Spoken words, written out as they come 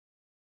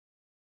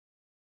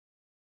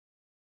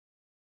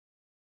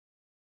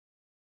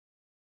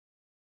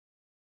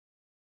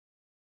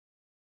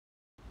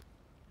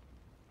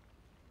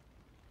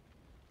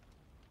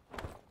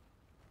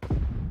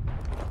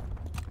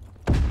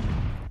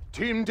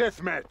Team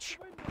Deathmatch.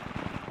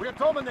 We're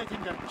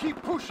dominating them.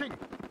 Keep pushing.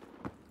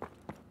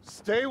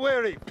 Stay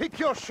wary. Pick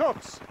your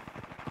shots.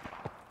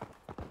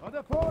 On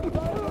the forward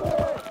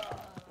side.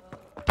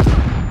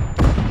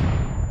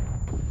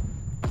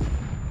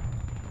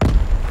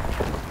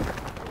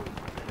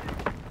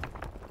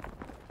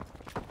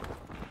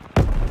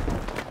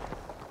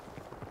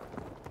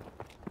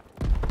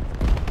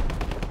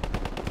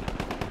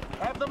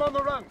 Have them on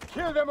the run.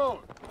 Kill them all.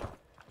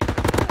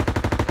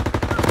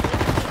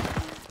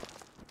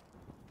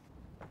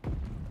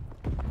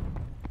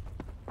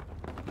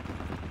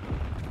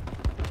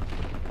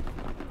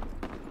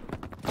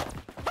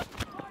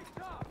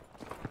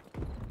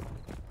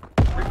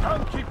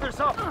 Keep this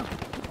up!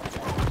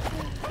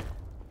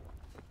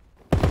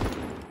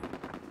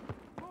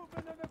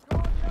 Movement in the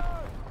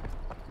courtyard!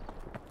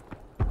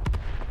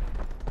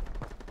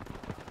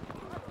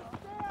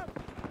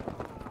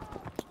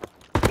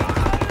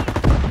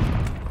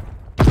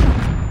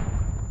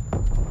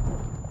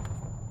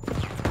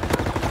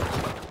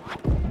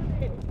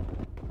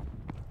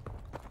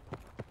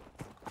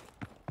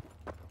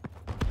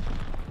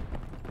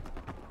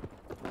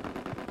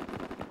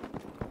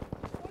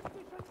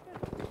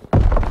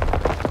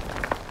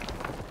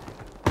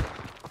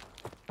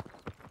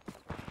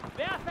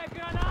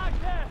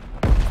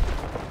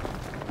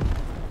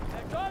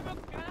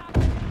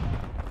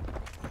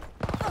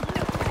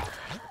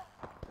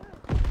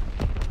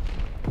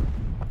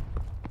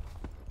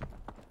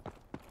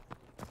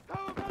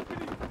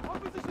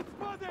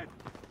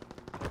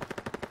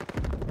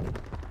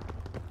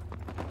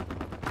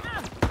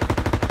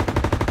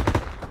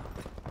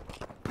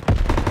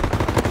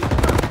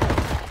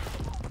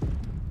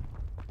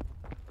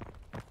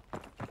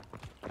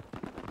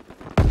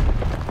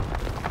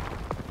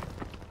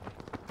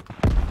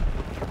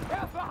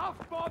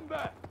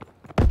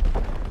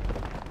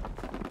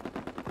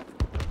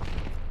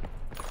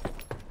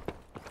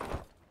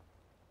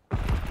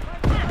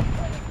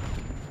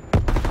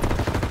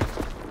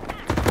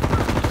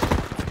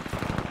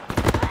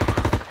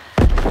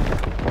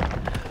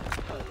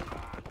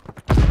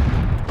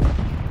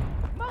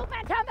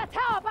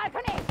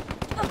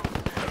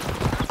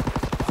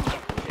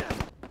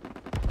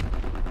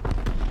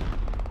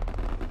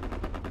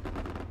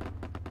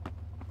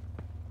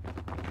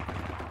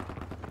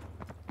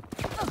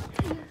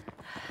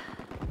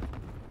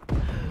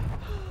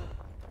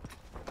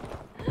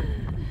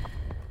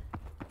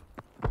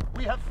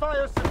 We have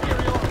fire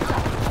superiority.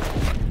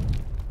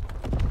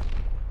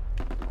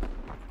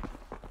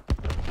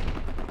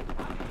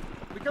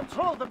 We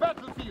control the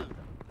battlefield.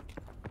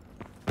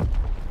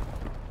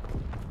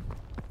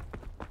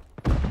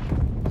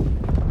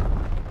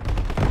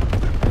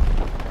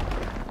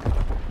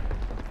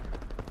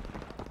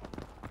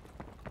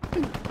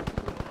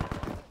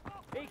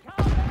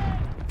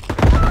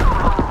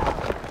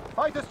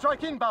 Fighter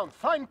strike inbound.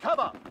 Find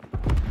cover.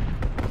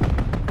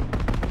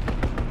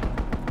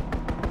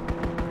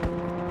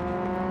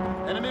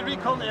 Enemy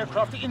recon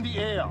aircraft in the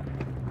air.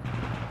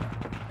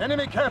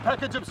 Enemy care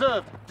package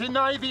observed.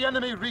 Deny the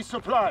enemy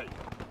resupply.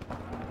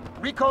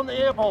 Recon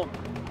airborne.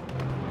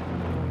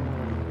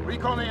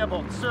 Recon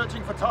airborne,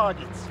 searching for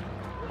targets.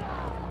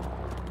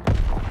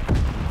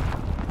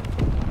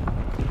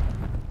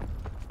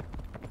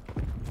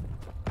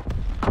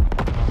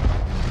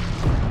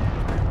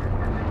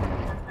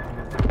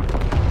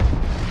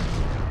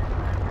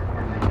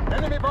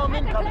 Enemy bomb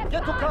incoming.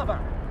 Get to cover.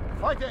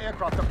 Fighter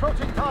aircraft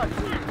approaching target.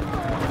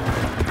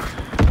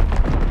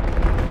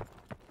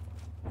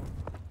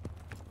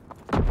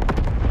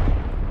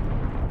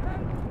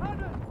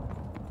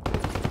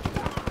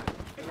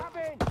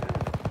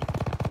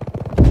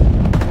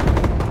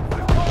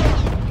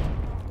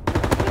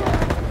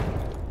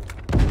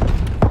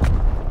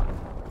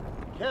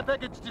 Care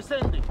package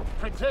descending.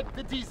 Protect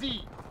the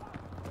DZ.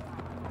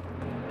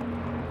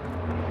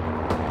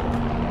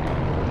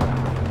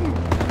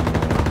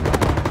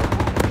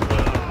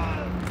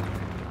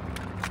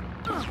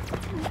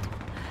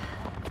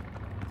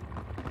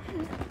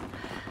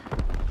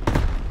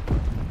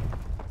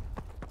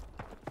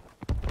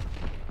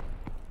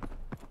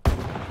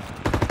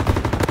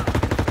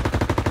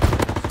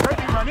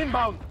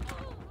 Inbound.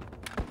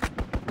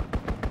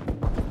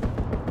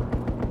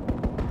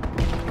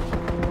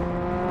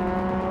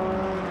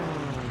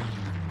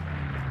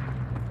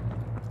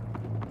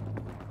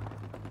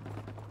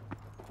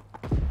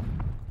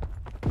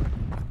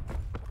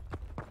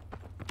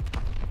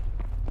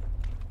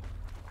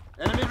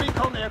 Enemy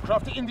recon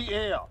aircraft in the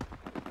air.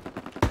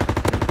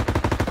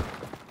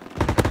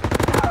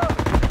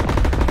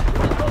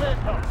 Recon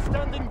aircraft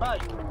standing by.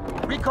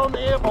 Recon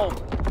airborne.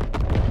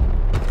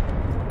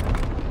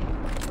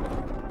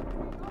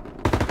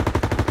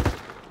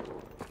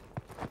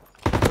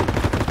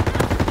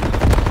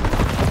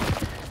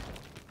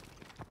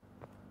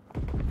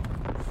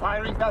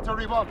 Firing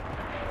battery 1.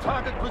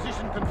 Target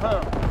position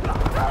confirmed.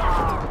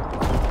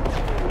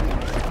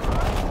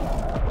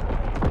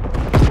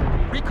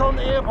 Recon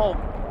airborne.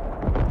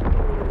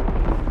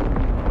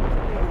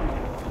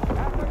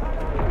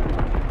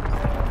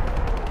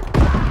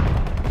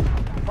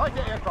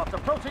 aircraft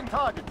approaching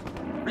target.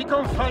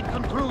 Recon strike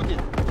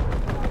concluded.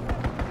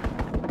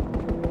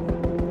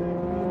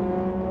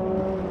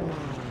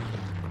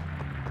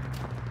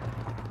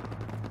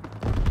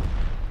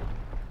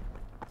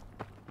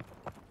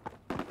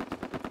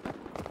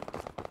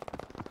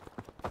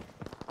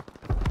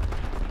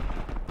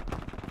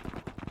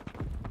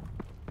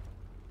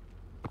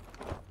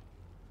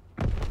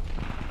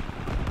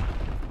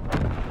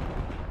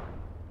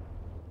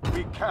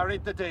 We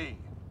carried the day.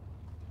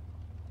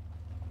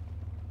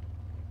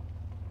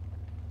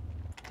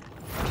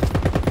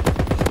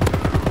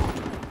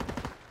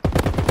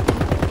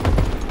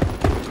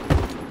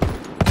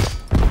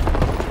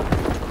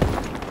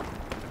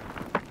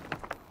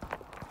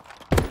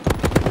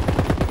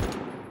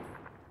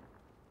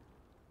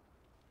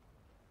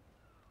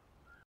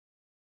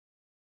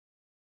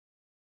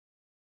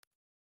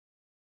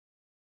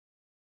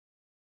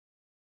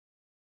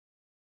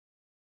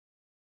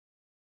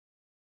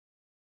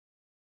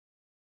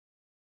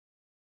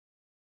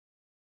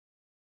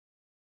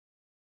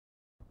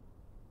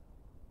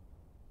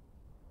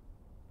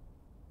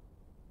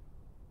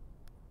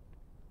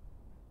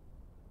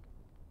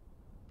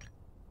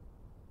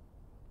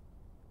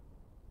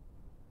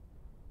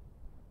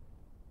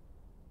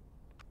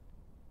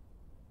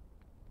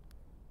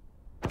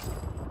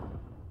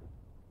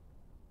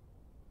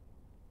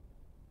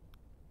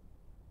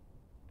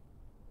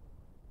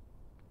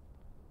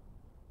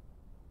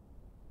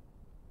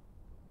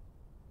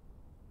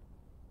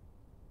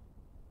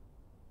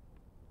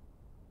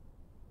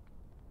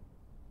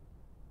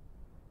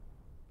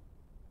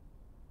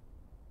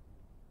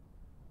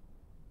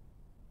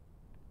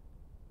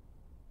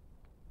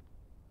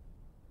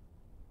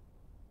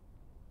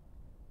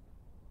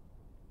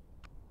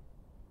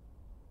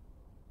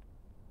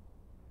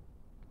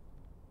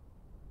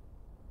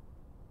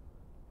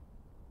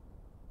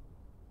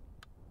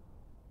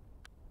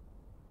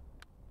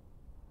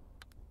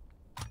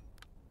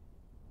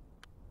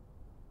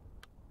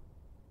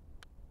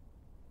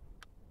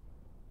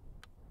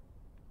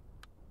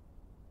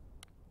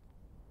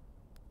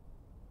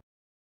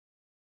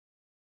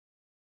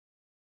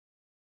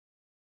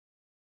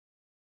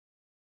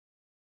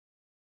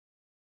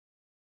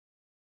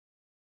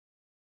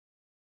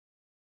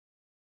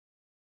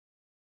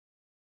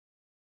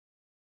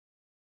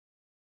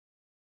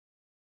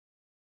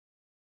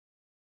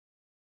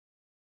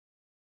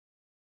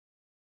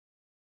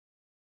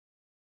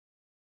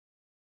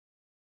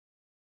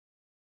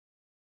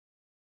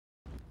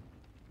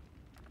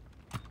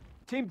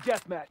 Team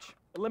Deathmatch.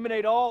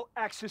 Eliminate all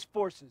Axis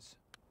forces.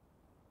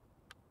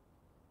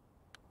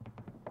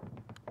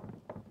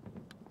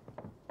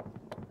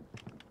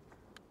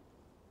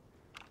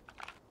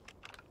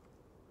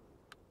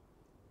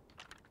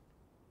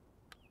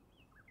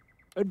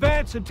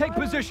 Advance and take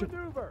position.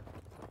 Maneuver.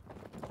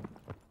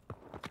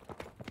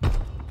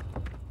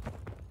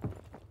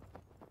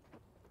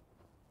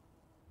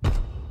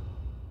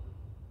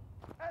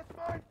 That's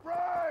my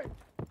pride!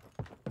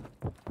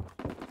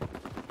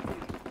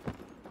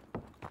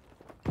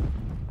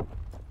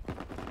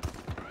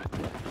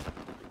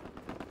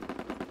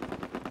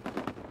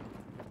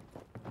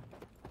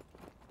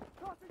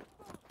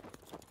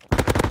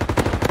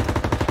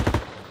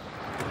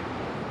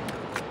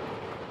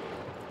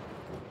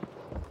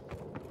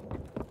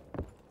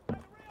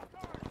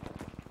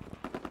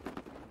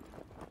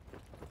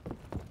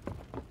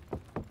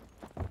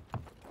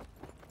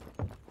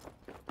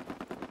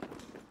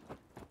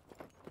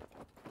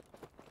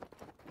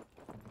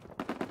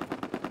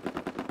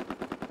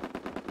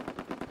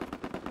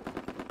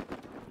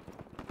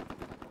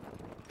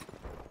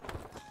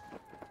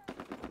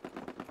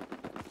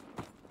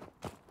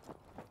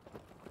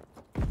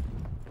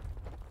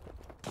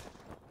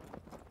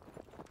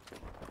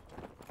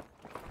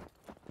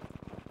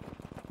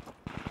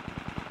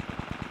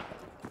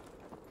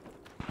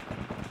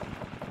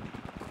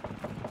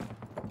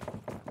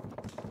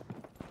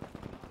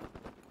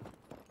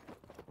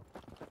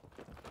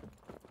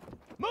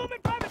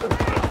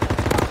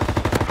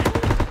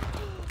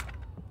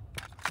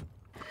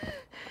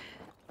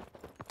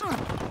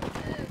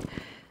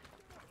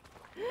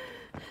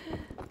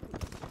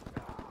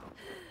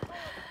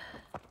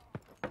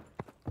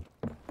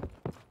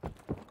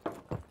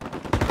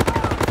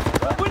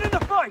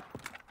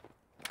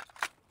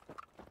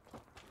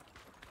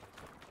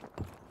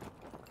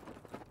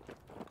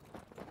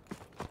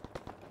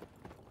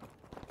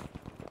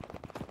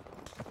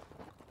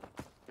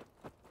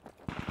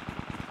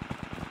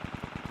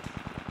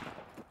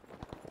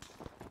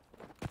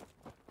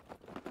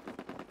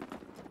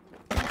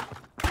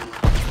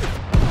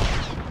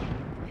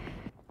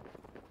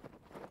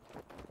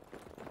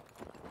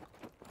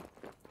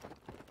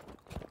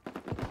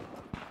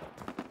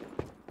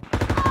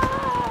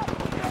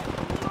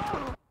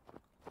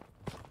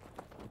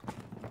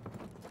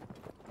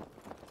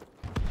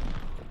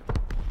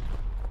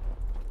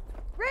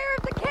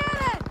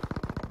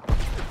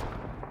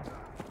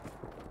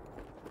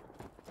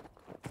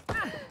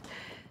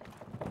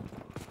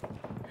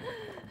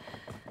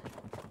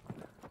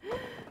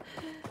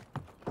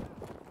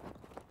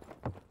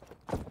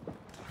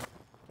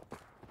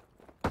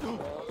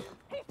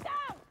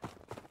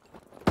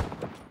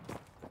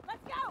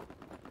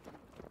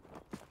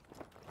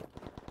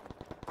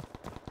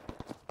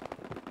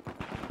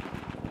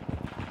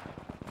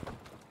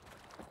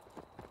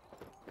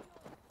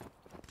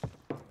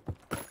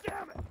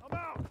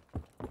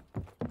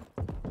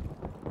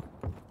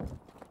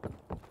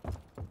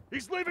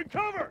 He's leaving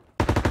cover!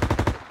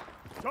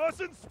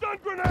 Tossing stun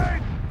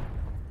grenade!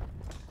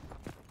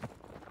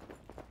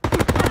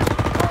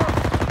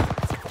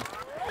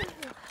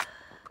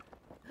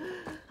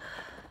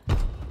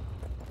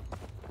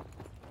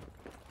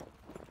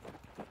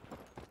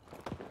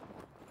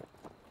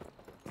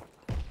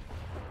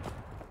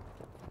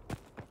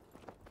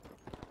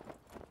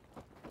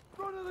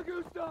 Front of the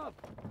Gustav!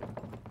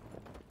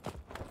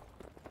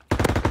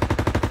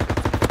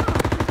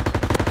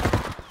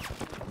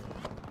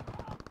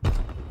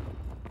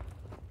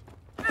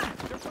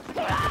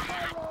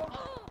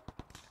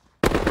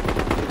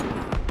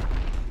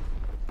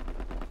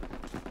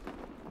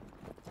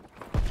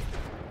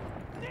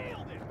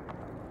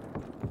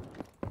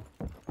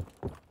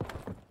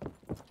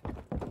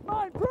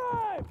 Mine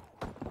prime!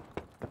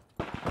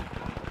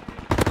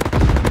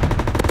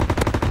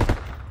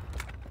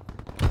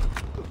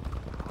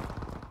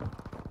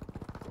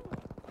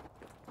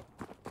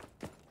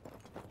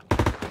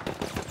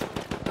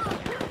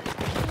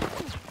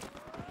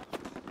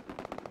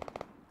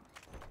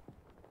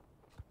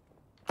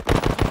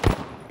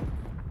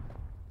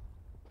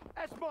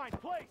 That's mine,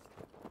 placed!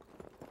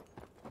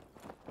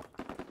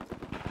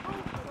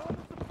 Movement on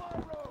the supply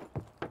road!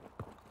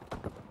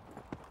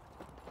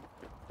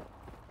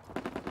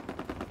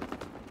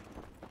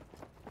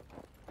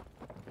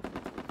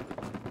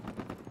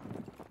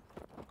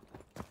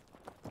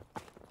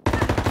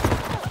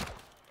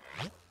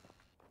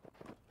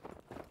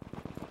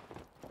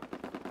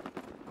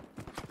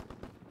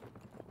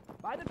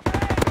 By the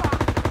train!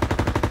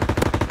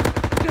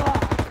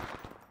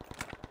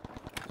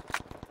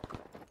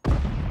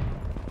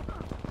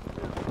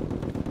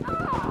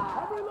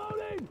 I'm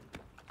reloading!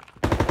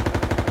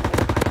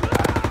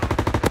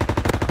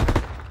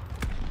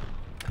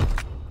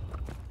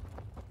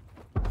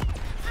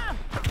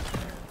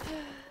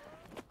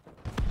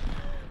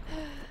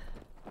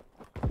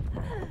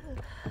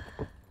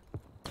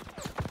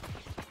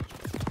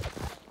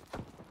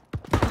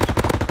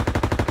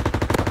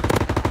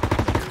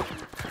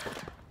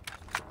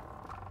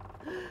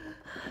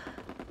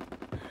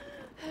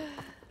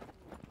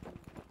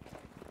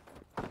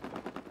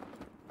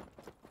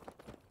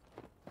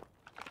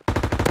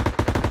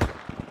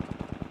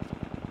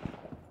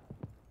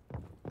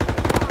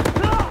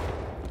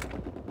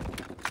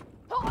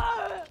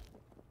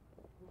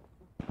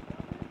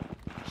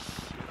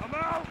 I'm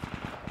out!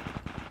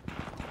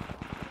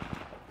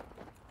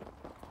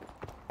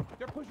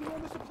 They're pushing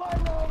on the supply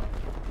road!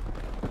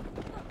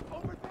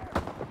 Over there!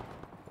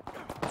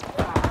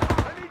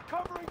 I need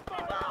covering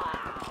fire!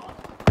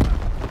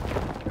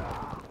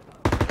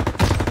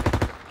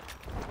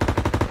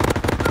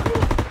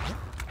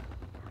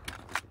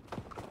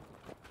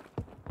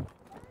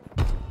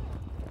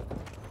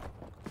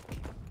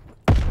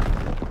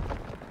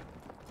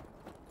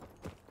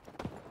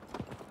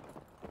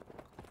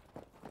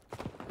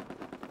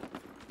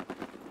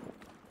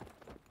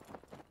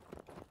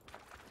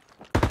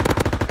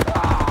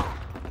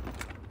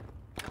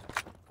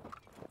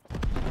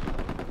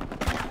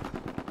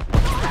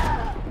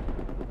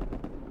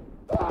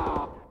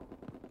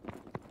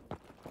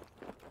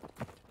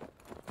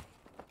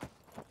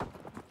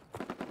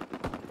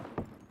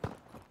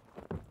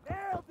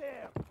 Nailed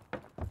him!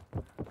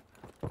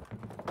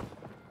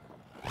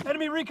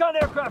 Enemy recon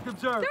aircraft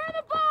observed! They're in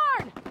the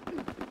barn!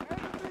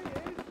 Enemy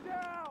is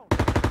down!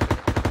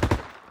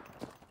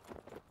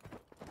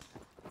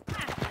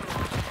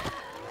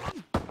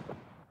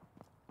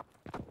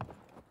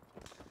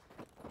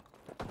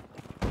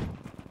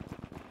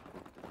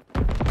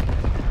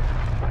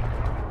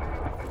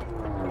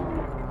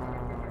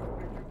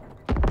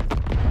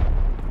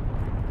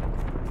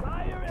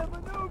 Fire and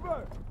maneuver!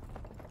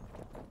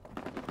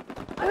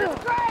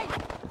 That's great!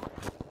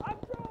 I'm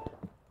trying!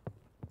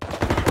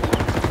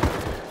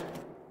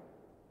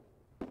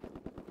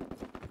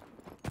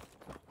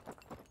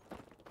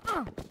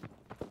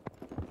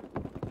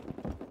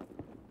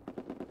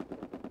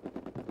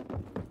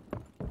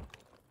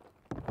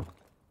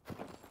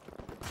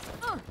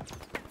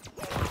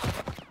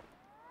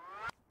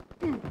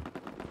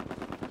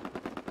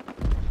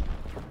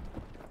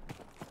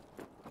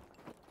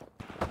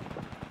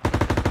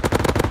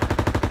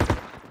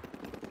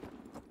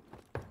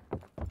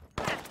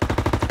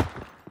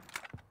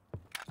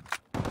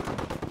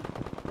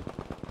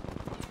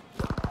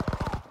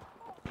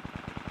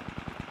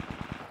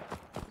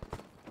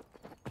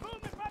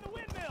 Movement by the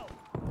windmill!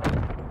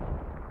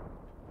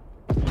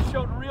 You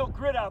showed real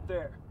grit out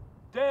there.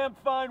 Damn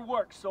fine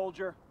work,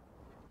 soldier.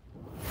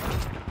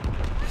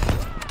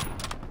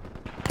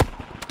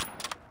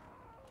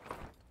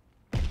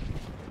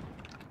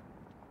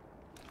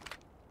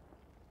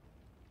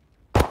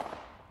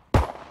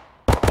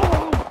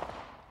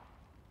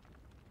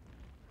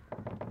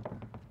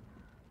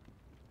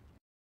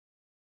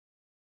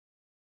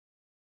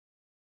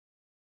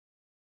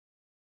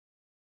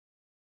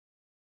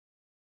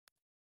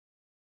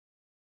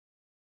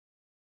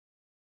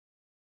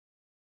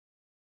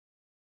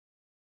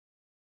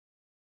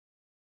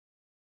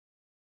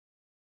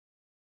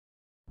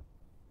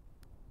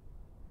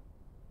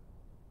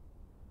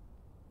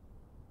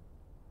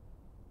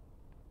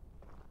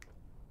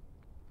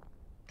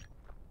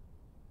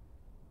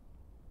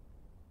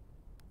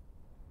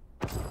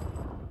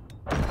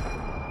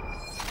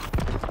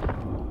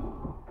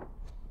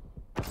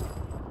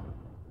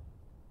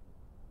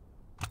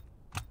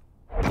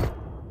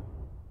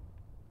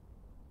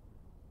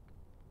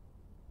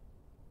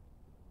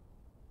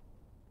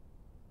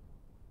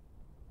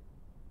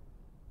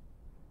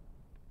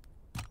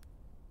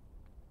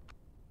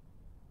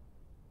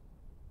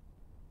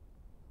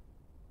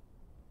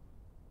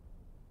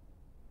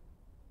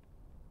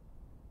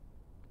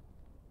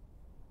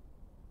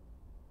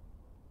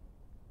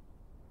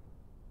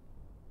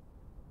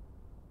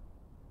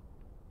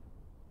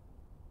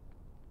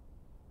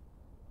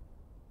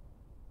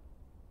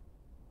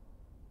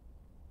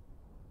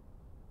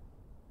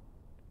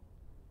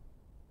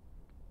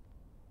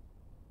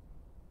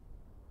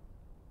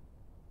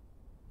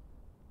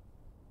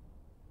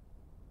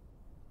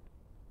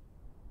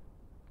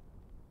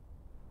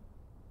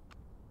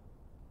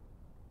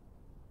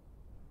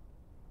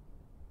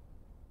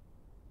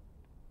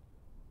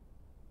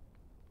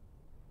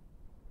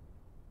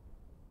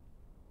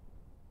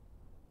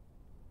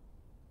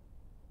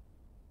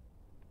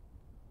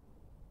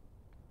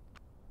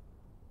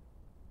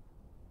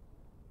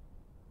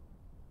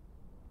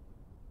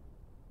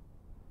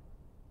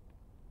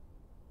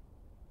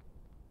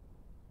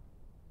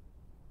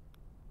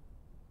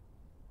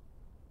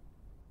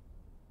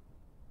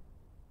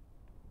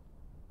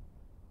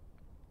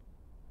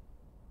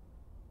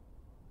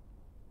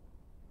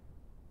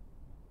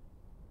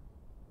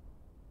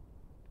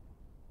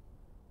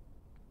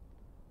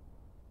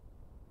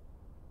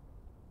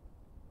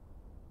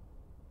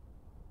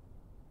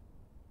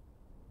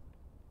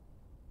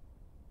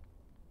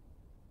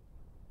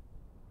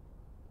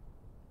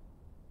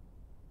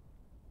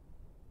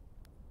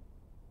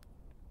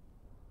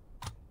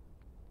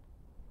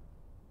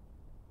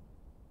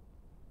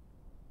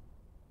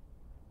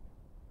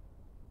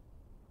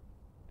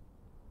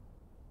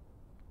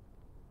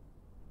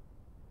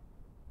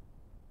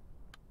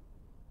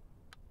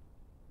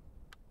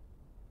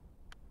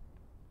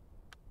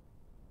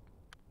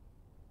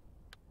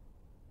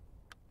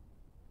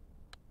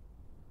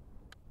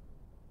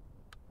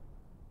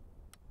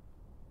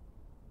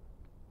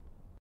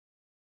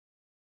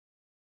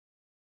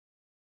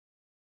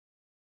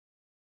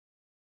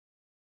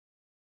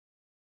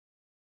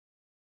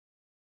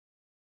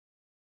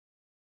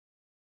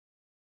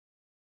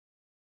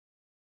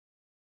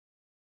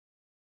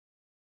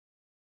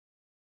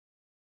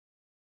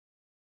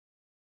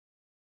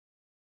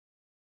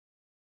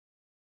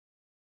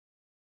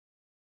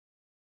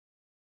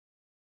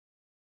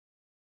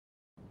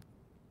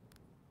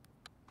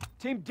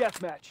 Team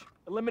Deathmatch.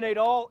 Eliminate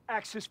all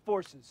Axis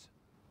forces.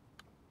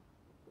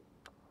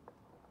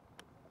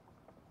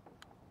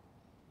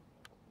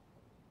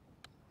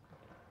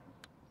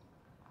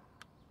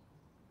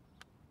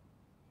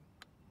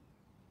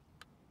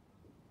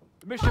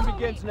 The mission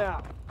begins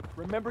now.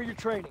 Remember your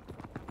training.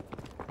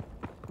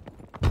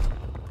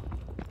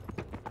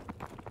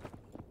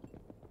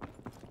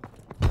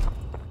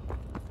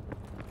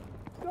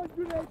 Stun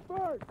grenade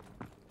first!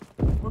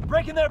 We're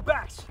breaking their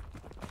backs!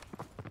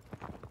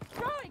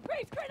 Throwing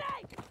grease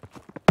grenade!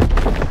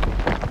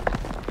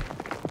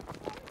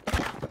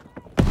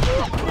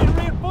 We need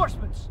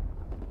reinforcements!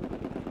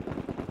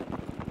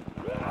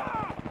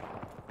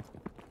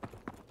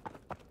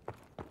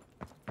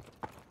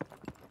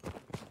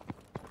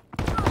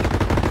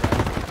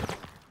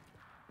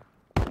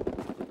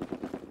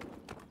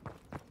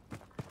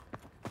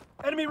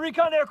 Enemy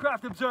recon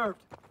aircraft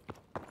observed!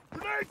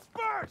 Grenades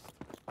first!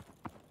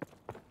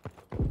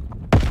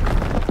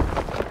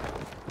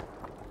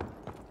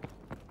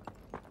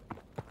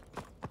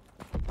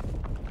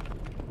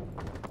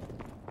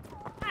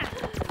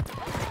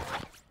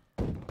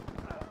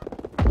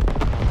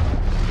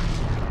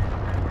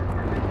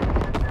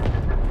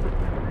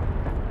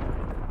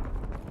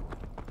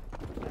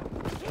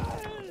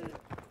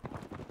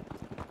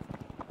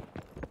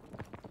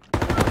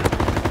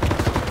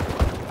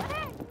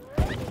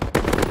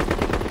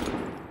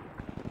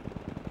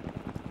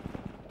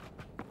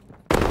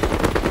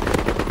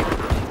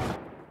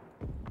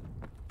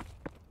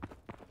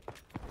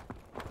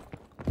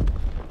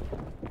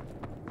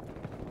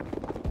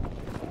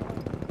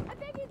 I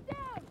think he's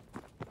down!